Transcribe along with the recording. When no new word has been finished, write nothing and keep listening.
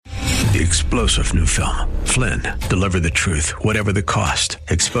The explosive new film, Flynn, deliver the truth, whatever the cost,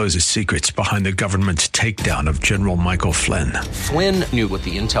 exposes secrets behind the government's takedown of General Michael Flynn. Flynn knew what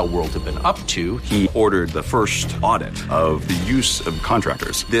the intel world had been up to. He ordered the first audit of the use of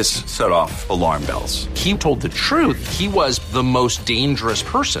contractors. This set off alarm bells. He told the truth. He was the most dangerous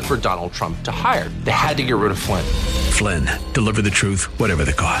person for Donald Trump to hire. They had to get rid of Flynn. Flynn, deliver the truth, whatever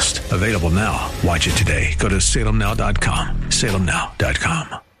the cost. Available now. Watch it today. Go to salemnow.com.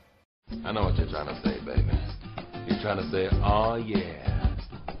 salemnow.com. I know what you're trying to say, baby. You're trying to say, oh yeah,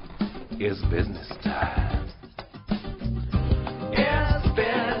 it's business time. It's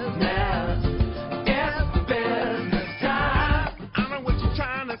business. It's business time. I know what you're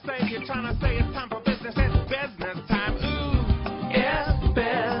trying to say. You're trying to say it's time for business. It's business time. Ooh, it's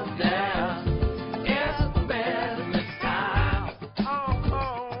business. It's business time.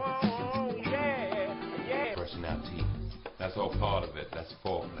 Oh, yeah. Brushing out teeth. That's all part of it. That's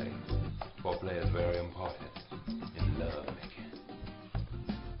foreplay. Foreplay is very important in love making.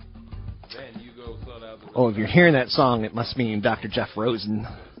 Then you go sort out the... Oh, if you're hearing that song, it must mean Dr. Jeff Rosen,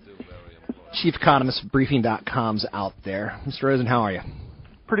 chief economist of Briefing.com's out there. Mr. Rosen, how are you?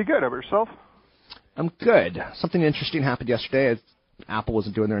 Pretty good. How about yourself? I'm good. Something interesting happened yesterday. Apple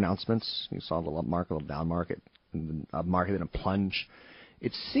wasn't doing their announcements. You saw a little up market, a little down market, and a market in a plunge.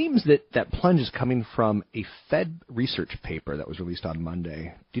 It seems that plunge is coming from a Fed research paper that was released on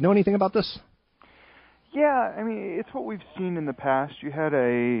Monday. Do you know anything about this? Yeah, I mean, it's what we've seen in the past. You had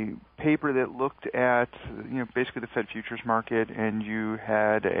a paper that looked at, basically the Fed futures market, and you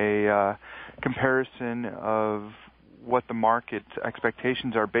had a comparison of what the market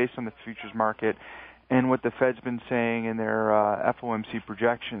expectations are based on the futures market and what the Fed's been saying in their FOMC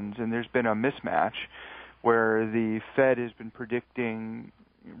projections. And there's been a mismatch where the Fed has been predicting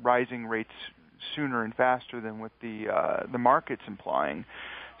rising rates sooner and faster than what the market's implying.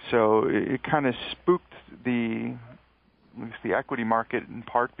 So it kind of spooked the equity market in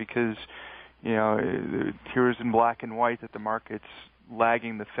part because, here is in black and white that the market's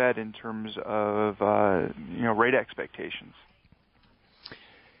lagging the Fed in terms of, rate expectations.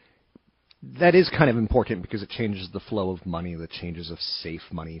 That is kind of important because it changes the flow of money, the changes of safe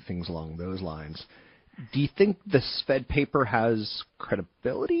money, things along those lines. Do you think this Fed paper has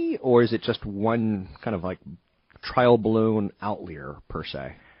credibility, or is it just one kind of like trial balloon outlier per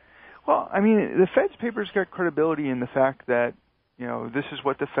se? Well, I mean, the Fed's paper's got credibility in the fact that, this is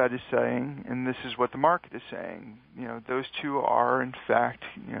what the Fed is saying and this is what the market is saying. Those two are, in fact,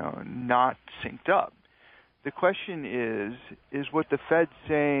 not synced up. The question is what the Fed's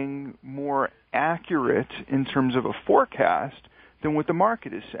saying more accurate in terms of a forecast than what the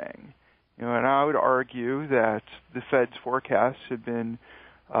market is saying? And I would argue that the Fed's forecasts have been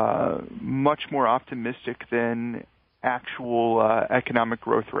much more optimistic than actual economic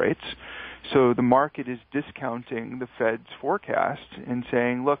growth rates. So the market is discounting the Fed's forecast and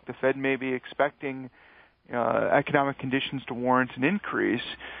saying, look, the Fed may be expecting economic conditions to warrant an increase,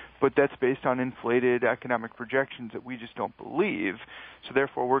 but that's based on inflated economic projections that we just don't believe. So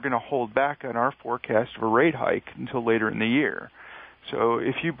therefore, we're going to hold back on our forecast of a rate hike until later in the year. So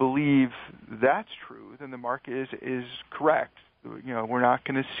if you believe that's true, then the market is correct. We're not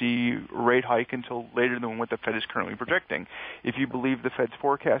going to see a rate hike until later than what the Fed is currently projecting. If you believe the Fed's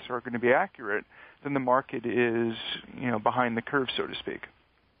forecasts are going to be accurate, then the market is, behind the curve, so to speak.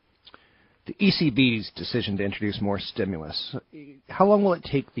 The ECB's decision to introduce more stimulus, how long will it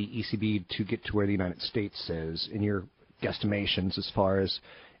take the ECB to get to where the United States is in your guesstimations as far as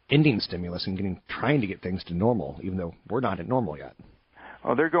ending stimulus and trying to get things to normal, even though we're not at normal yet?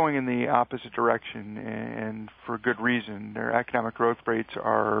 Well, they're going in the opposite direction, and for good reason. Their economic growth rates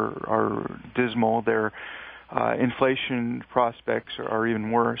are dismal. Their inflation prospects are even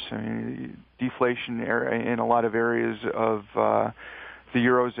worse. I mean, deflation in a lot of areas of the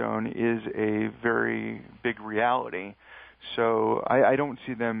Eurozone is a very big reality. So I don't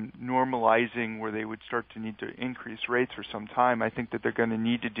see them normalizing where they would start to need to increase rates for some time. I think that they're going to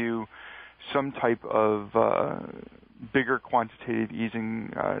need to do some type of bigger quantitative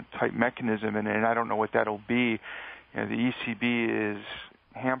easing type mechanism, and I don't know what that'll be. The ECB is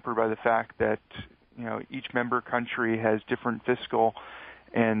hampered by the fact that each member country has different fiscal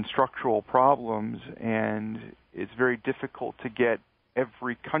and structural problems, and it's very difficult to get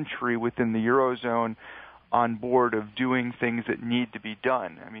every country within the Eurozone on board of doing things that need to be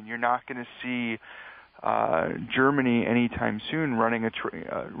done. I mean, you're not going to see Germany anytime soon running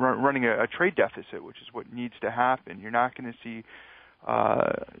a trade deficit, which is what needs to happen. You're not going to see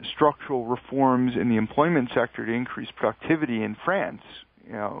structural reforms in the employment sector to increase productivity in France,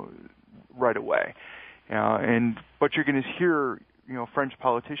 right away. But you're going to hear French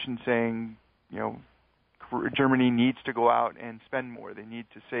politicians saying, Germany needs to go out and spend more. They need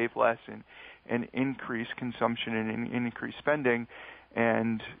to save less and increase consumption and increase spending.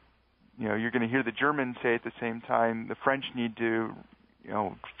 And, you're going to hear the Germans say at the same time the French need to,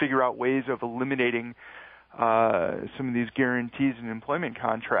 figure out ways of eliminating some of these guarantees in employment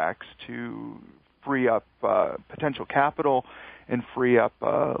contracts to free up potential capital and free up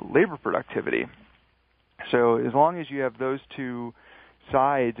labor productivity. So as long as you have those two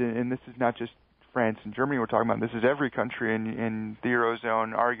sides, and this is not just France and Germany we're talking about, this is every country in the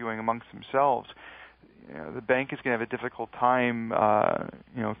Eurozone arguing amongst themselves, the bank is going to have a difficult time,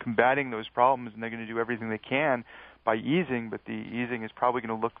 combating those problems, and they're going to do everything they can by easing, but the easing is probably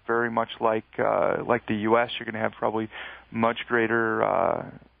going to look very much like the U.S. You're going to have probably much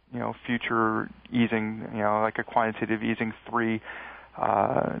greater, future easing, like a quantitative easing 3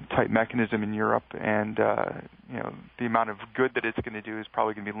 type mechanism in Europe, and the amount of good that it's going to do is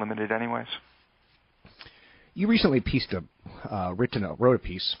probably going to be limited anyways. You recently wrote a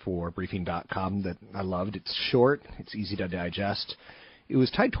piece for Briefing.com that I loved. It's short, it's easy to digest. It was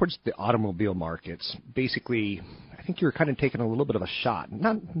tied towards the automobile markets. Basically, I think you were kind of taking a little bit of a shot,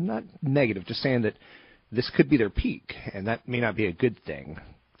 not negative, just saying that this could be their peak, and that may not be a good thing.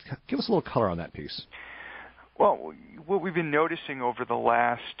 Give us a little color on that piece. Well, what we've been noticing over the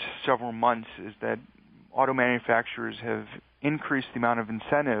last several months is that auto manufacturers have increased the amount of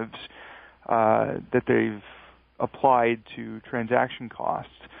incentives that they've applied to transaction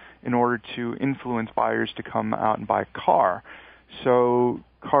costs in order to influence buyers to come out and buy a car. So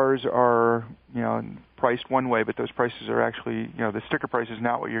cars are, priced one way, but those prices are actually, the sticker price is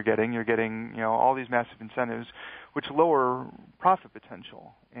not what you're getting. You're getting, all these massive incentives, which lower profit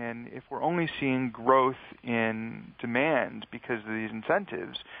potential. And if we're only seeing growth in demand because of these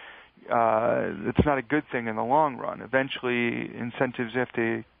incentives, it's not a good thing in the long run. Eventually, incentives have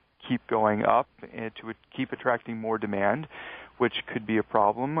to keep going up and to keep attracting more demand, which could be a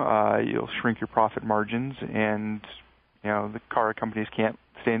problem. You'll shrink your profit margins, and the car companies can't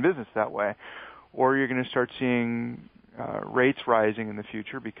stay in business that way. Or you're going to start seeing rates rising in the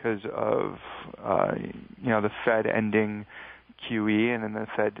future because of the Fed ending QE and then the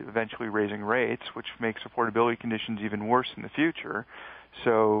Fed eventually raising rates, which makes affordability conditions even worse in the future.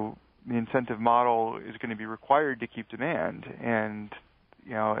 So the incentive model is going to be required to keep demand, and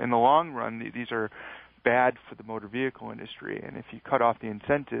in the long run, these are bad for the motor vehicle industry. And if you cut off the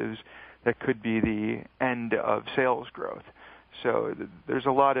incentives, that could be the end of sales growth. So there's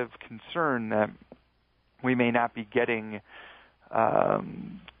a lot of concern that we may not be getting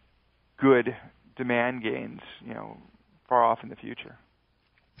good demand gains, far off in the future.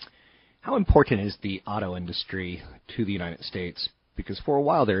 How important is the auto industry to the United States? Because for a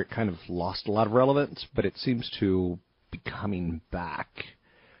while there, it kind of lost a lot of relevance, but it seems to be coming back.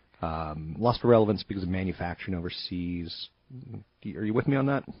 Lost relevance because of manufacturing overseas. Are you with me on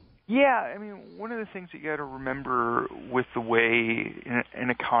that? Yeah, one of the things that you got to remember with the way an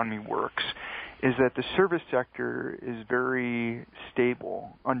economy works is that the service sector is very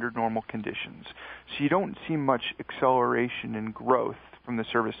stable under normal conditions. So you don't see much acceleration in growth from the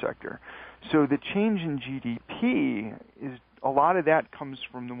service sector. So the change in GDP is a lot of that comes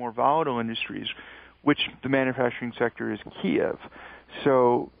from the more volatile industries, which the manufacturing sector is key of.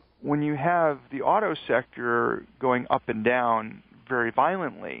 So when you have the auto sector going up and down very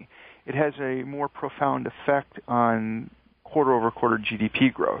violently, it has a more profound effect on quarter-over-quarter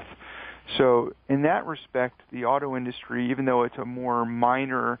GDP growth. So in that respect, the auto industry, even though it's a more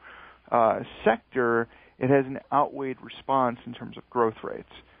minor sector, it has an outweighed response in terms of growth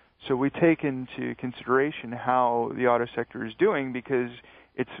rates. So we take into consideration how the auto sector is doing because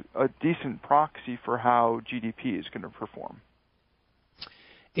it's a decent proxy for how GDP is going to perform.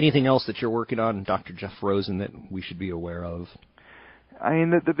 Anything else that you're working on, Dr. Jeff Rosen, that we should be aware of?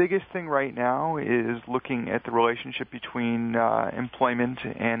 The biggest thing right now is looking at the relationship between employment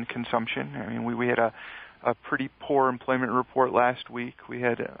and consumption. We had a pretty poor employment report last week. We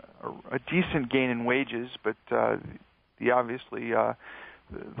had a decent gain in wages, but the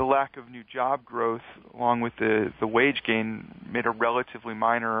lack of new job growth, along with the wage gain, made a relatively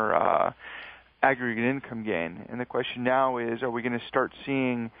minor aggregate income gain. And the question now is, are we going to start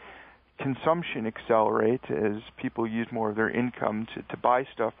seeing consumption accelerate as people use more of their income to buy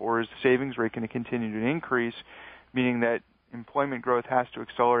stuff, or is the savings rate going to continue to increase, meaning that employment growth has to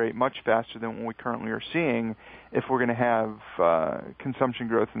accelerate much faster than what we currently are seeing if we're going to have consumption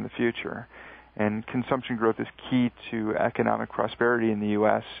growth in the future? And consumption growth is key to economic prosperity in the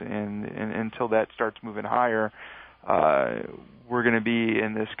U.S., and until that starts moving higher, we're going to be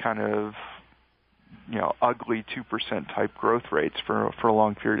in this kind of ugly 2% type growth rates for a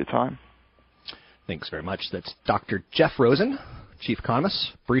long period of time. Thanks very much. That's Dr. Jeff Rosen, Chief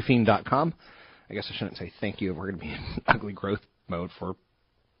Economist, Briefing.com. I guess I shouldn't say thank you if we're going to be in ugly growth mode for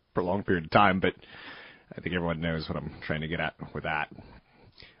a long period of time, but I think everyone knows what I'm trying to get at with that.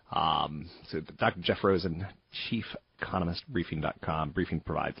 So Dr. Jeff Rosen, Chief Economist, Briefing.com. Briefing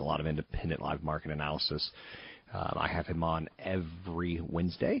provides a lot of independent live market analysis. I have him on every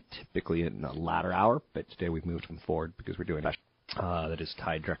Wednesday, typically in the latter hour, but today we've moved him forward because we're doing that is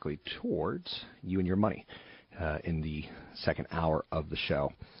tied directly towards you and your money in the second hour of the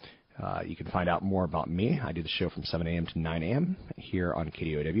show. You can find out more about me. I do the show from 7 a.m. to 9 a.m. here on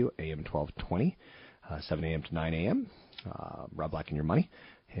KDOW, AM 1220, 7 a.m. to 9 a.m., Rob Black and Your Money.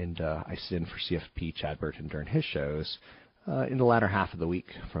 And I sit in for CFP Chad Burton during his shows in the latter half of the week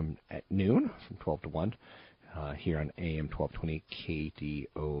at noon, from 12 to 1, here on AM 1220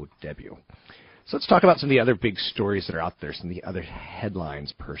 KDOW. So let's talk about some of the other big stories that are out there, some of the other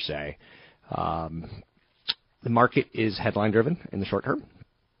headlines per se. The market is headline-driven in the short term.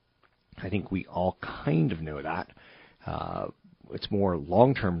 I think we all kind of know that. It's more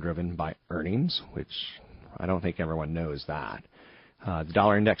long-term driven by earnings, which I don't think everyone knows that. The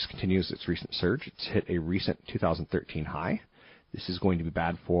dollar index continues its recent surge. It's hit a recent 2013 high. This is going to be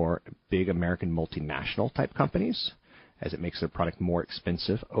bad for big American multinational type companies as it makes their product more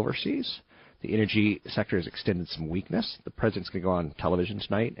expensive overseas. The energy sector has extended some weakness. The president's going to go on television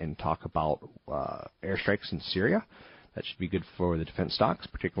tonight and talk about airstrikes in Syria. That should be good for the defense stocks,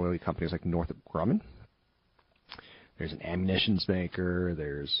 particularly companies like Northrop Grumman. There's an ammunitions maker.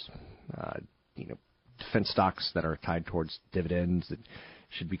 There's defense stocks that are tied towards dividends that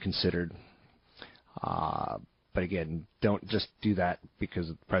should be considered. But again, don't just do that because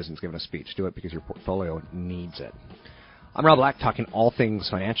the president's giving a speech. Do it because your portfolio needs it. I'm Rob Black, talking all things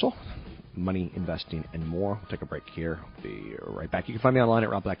financial, money, investing, and more. We'll take a break here. Be right back. You can find me online at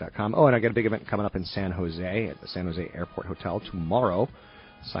robblack.com. Oh, and I got a big event coming up in San Jose at the San Jose Airport Hotel tomorrow.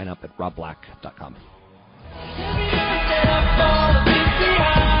 Sign up at robblack.com.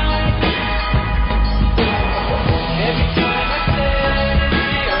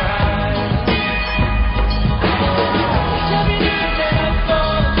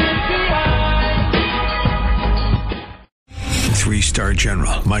 3-star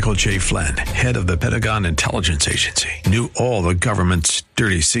General Michael J. Flynn, head of the Pentagon Intelligence Agency, knew all the government's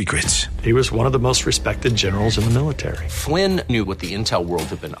dirty secrets. He was one of the most respected generals in the military. Flynn knew what the intel world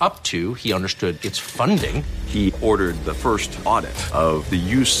had been up to. He understood its funding. He ordered the first audit of the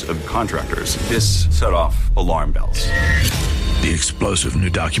use of contractors. This set off alarm bells. The explosive new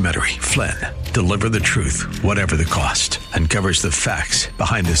documentary, Flynn, Deliver the Truth, Whatever the Cost, uncovers the facts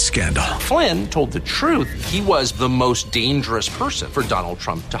behind this scandal. Flynn told the truth. He was the most dangerous person for Donald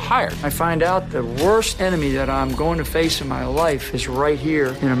Trump to hire. I find out the worst enemy that I'm going to face in my life is right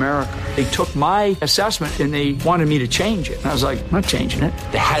here in America. They took my assessment and they wanted me to change it. And I was like, I'm not changing it.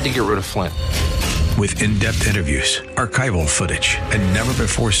 They had to get rid of Flynn. With in-depth interviews, archival footage, and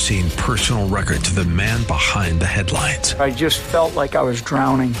never-before-seen personal records of the man behind the headlines. I just felt like I was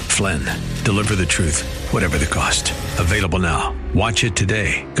drowning. Flynn, Deliver the Truth, Whatever the Cost. Available now. Watch it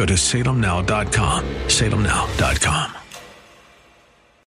today. Go to salemnow.com. salemnow.com.